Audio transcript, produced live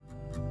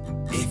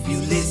you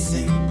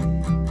listen,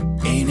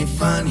 ain't it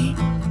funny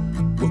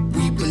what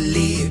we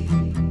believe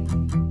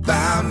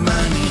about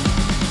money?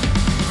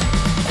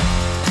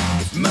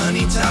 If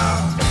money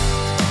talks,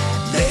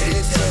 let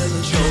it tell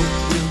a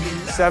joke. We'll be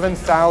like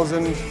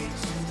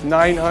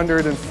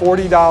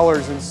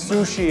 $7,940 in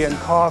sushi and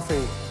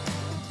coffee.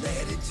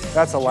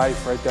 That's a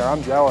life right there.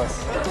 I'm jealous.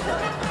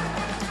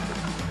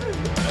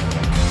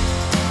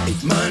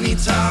 If money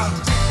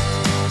talks,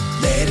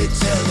 let it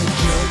tell a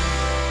joke.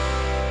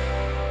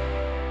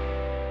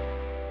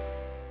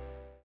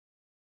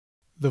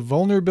 The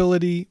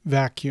vulnerability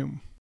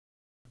vacuum.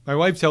 My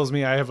wife tells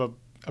me I have a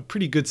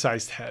pretty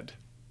good-sized head.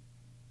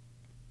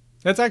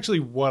 That's actually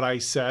what I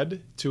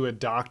said to a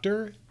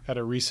doctor at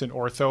a recent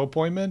ortho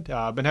appointment.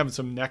 I've been having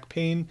some neck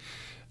pain.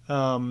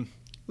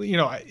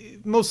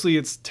 Mostly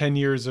it's 10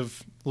 years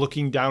of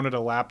looking down at a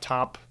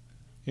laptop,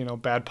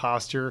 bad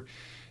posture.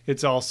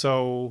 It's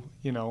also,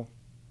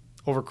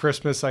 over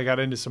Christmas I got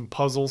into some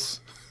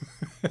puzzles,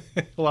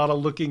 a lot of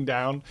looking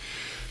down.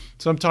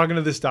 So I'm talking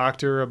to this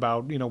doctor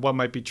about, what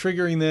might be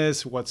triggering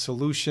this, what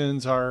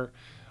solutions are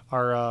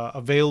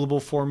available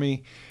for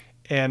me.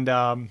 And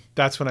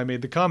that's when I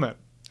made the comment.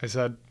 I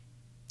said,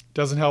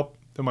 doesn't help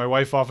that my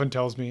wife often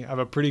tells me I have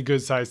a pretty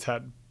good sized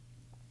head.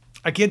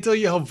 I can't tell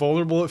you how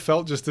vulnerable it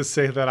felt just to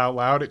say that out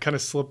loud. It kind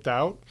of slipped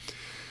out.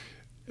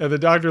 And the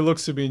doctor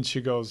looks at me and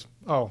she goes,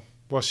 oh,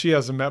 well, she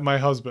hasn't met my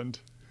husband.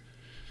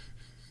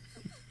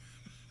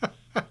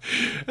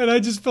 And I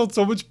just felt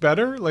so much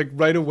better, like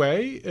right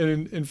away.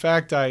 And in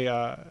fact,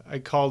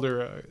 I called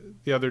her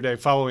the other day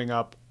following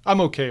up. I'm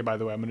okay, by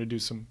the way. I'm going to do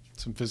some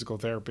physical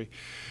therapy.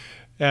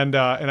 And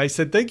I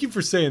said, thank you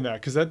for saying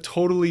that, because that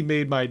totally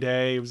made my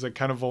day. It was a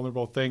kind of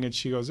vulnerable thing. And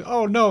she goes,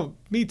 oh, no,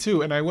 me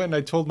too. And I went and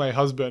I told my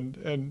husband,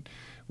 and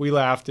we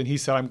laughed. And he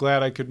said, I'm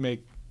glad I could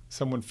make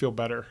someone feel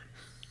better.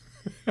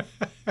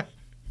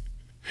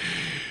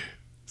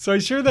 So I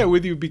share that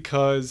with you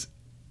because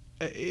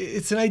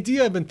it's an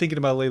idea I've been thinking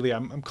about lately.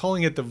 I'm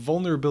calling it the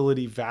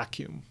vulnerability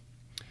vacuum.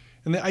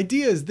 And the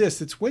idea is this.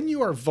 It's when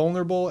you are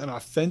vulnerable and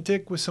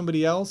authentic with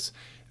somebody else,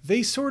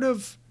 they sort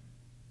of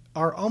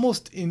are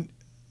almost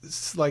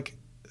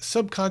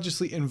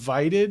subconsciously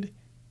invited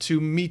to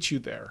meet you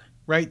there,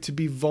 right? To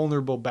be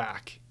vulnerable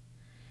back.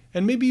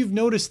 And maybe you've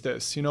noticed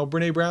this.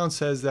 Brené Brown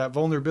says that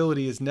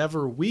vulnerability is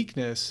never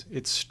weakness,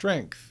 it's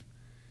strength.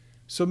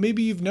 So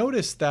maybe you've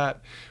noticed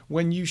that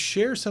when you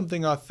share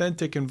something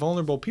authentic and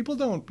vulnerable, people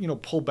don't,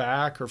 pull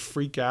back or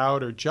freak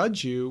out or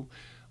judge you.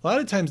 A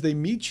lot of times they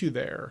meet you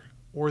there,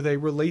 or they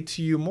relate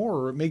to you more,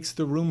 or it makes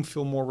the room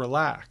feel more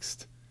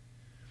relaxed.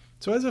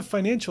 So as a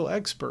financial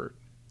expert,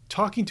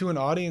 talking to an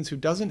audience who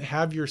doesn't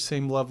have your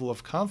same level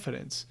of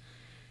confidence,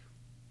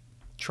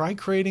 try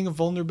creating a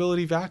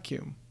vulnerability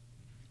vacuum.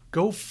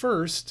 Go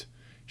first,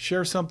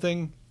 share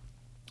something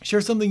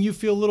you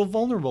feel a little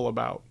vulnerable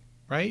about,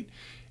 right?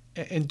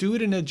 And do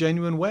it in a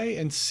genuine way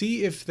and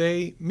see if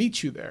they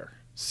meet you there.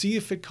 See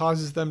if it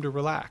causes them to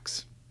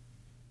relax.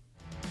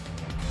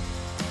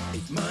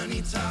 If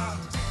money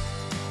talks,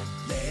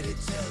 let it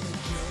tell